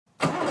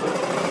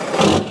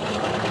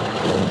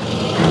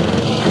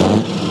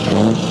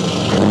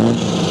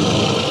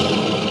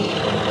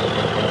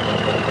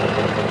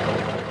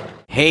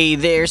Hey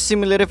there,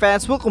 simulator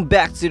fans, welcome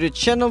back to the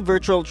channel.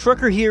 Virtual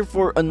Trucker here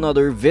for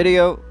another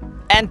video.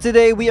 And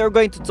today we are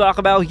going to talk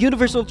about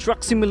Universal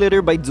Truck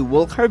Simulator by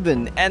Dual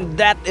Carbon. And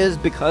that is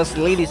because,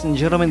 ladies and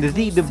gentlemen,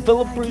 the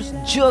developers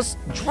just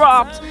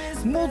dropped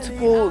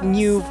multiple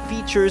new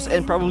features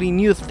and probably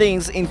new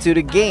things into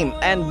the game.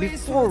 And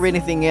before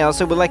anything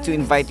else, I would like to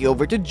invite you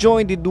over to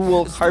join the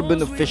Dual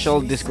Carbon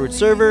official Discord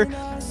server.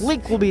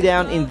 Link will be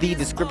down in the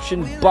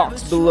description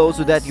box below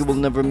so that you will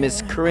never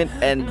miss current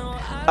and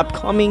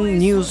upcoming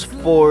news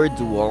for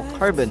Dual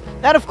Carbon.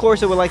 And of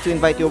course, I would like to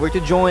invite you over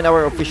to join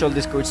our official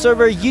Discord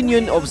server,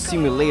 Union of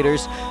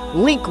Simulators.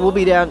 Link will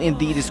be down in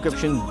the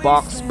description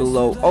box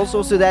below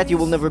also so that you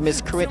will never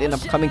miss current and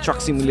upcoming truck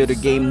simulator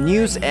game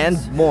news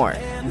and more.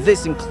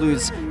 This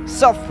includes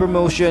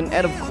self-promotion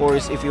and of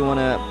course, if you want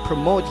to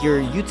promote your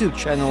YouTube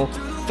channel,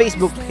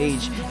 Facebook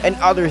page, and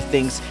other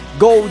things,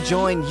 go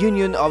join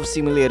Union of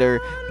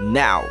Simulator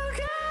now.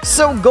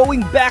 So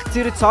going back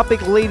to the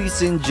topic,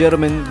 ladies and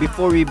gentlemen,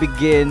 before we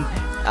begin,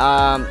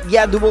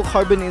 yeah, Dual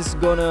Carbon is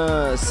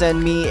gonna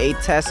send me a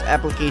test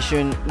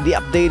application, the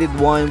updated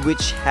one,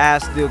 which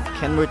has the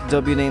Kenworth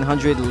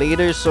W900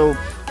 later. So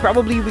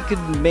probably we could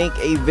make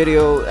a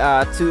video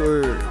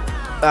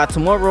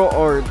tomorrow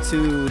or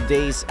 2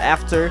 days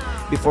after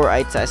before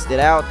I test it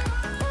out.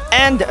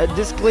 And a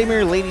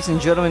disclaimer, ladies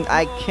and gentlemen,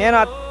 I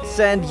cannot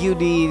send you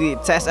the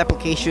test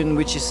application,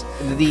 which is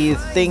the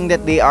thing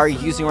that they are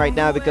using right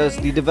now, because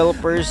the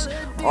developers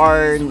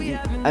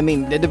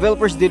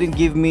didn't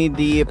give me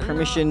the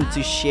permission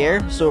to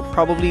share. So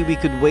probably we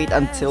could wait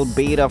until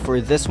beta for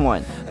this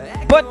one.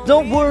 But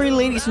don't worry,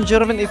 ladies and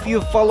gentlemen, if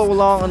you follow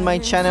along on my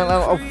channel,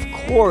 and of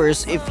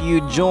course if you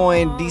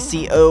join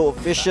DCO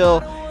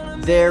official,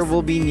 there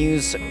will be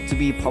news to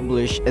be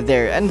published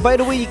there. And by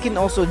the way, you can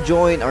also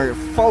join or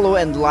follow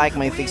and like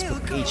my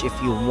Facebook page if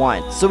you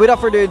want. So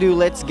without further ado,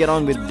 let's get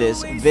on with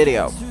this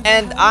video.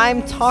 And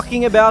I'm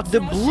talking about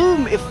the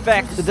bloom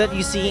effect that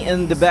you see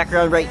in the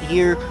background right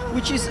here,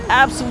 which is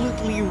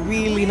absolutely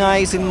really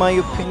nice in my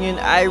opinion.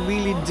 I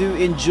really do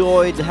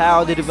enjoy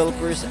how the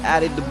developers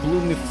added the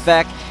bloom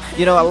effect.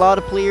 You know, a lot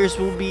of players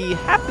will be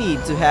happy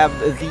to have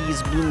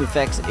these bloom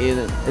effects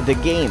in the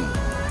game.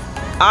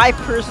 I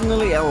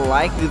personally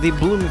like the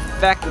bloom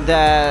effect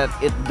that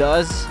it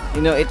does.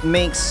 You know, it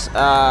makes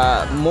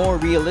more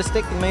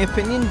realistic in my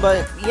opinion.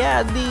 But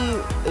yeah,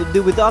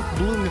 the without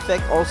bloom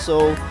effect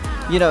also,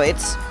 you know,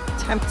 it's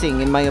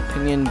tempting in my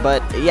opinion.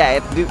 But yeah,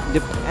 it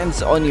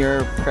depends on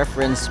your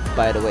preference,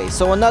 by the way.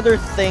 So another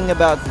thing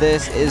about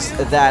this is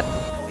that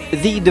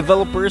the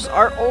developers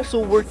are also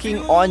working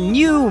on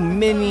new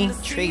mini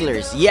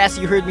trailers. Yes,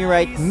 you heard me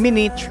right,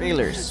 mini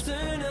trailers.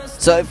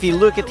 So if you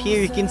look at here,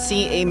 you can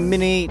see a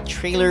mini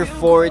trailer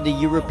for the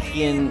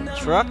European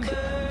truck.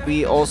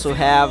 We also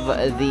have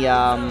the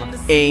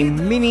a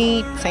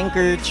mini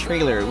tanker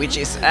trailer, which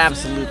is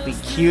absolutely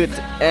cute,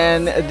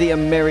 and the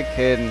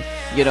American,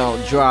 you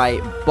know, dry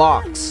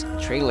box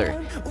trailer.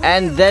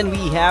 And then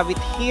we have it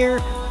here,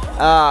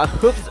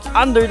 hooked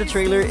under the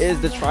trailer is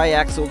the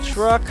triaxle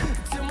truck.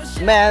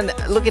 Man,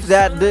 look at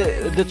that,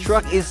 the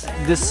truck is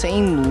the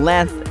same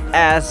length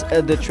as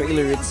the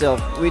trailer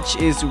itself, which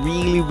is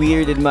really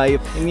weird in my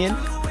opinion,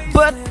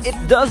 but it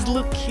does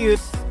look cute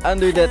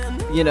under that,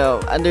 you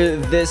know, under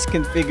this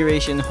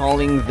configuration,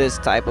 hauling this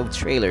type of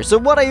trailer. So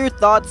what are your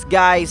thoughts,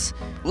 guys?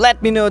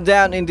 Let me know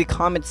down in the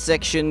comment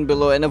section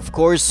below, and of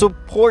course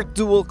support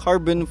Dual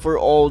Carbon for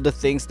all the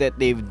things that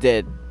they've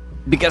did,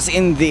 because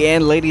in the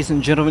end, ladies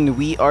and gentlemen,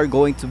 we are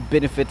going to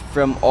benefit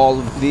from all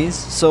of this.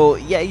 So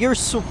yeah, your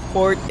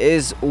support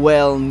is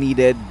well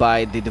needed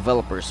by the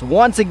developers.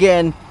 Once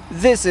again,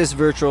 this is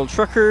Virtual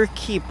Trucker.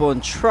 Keep on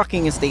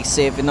trucking and stay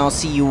safe, and I'll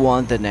see you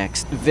on the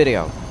next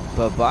video.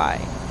 Bye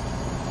bye.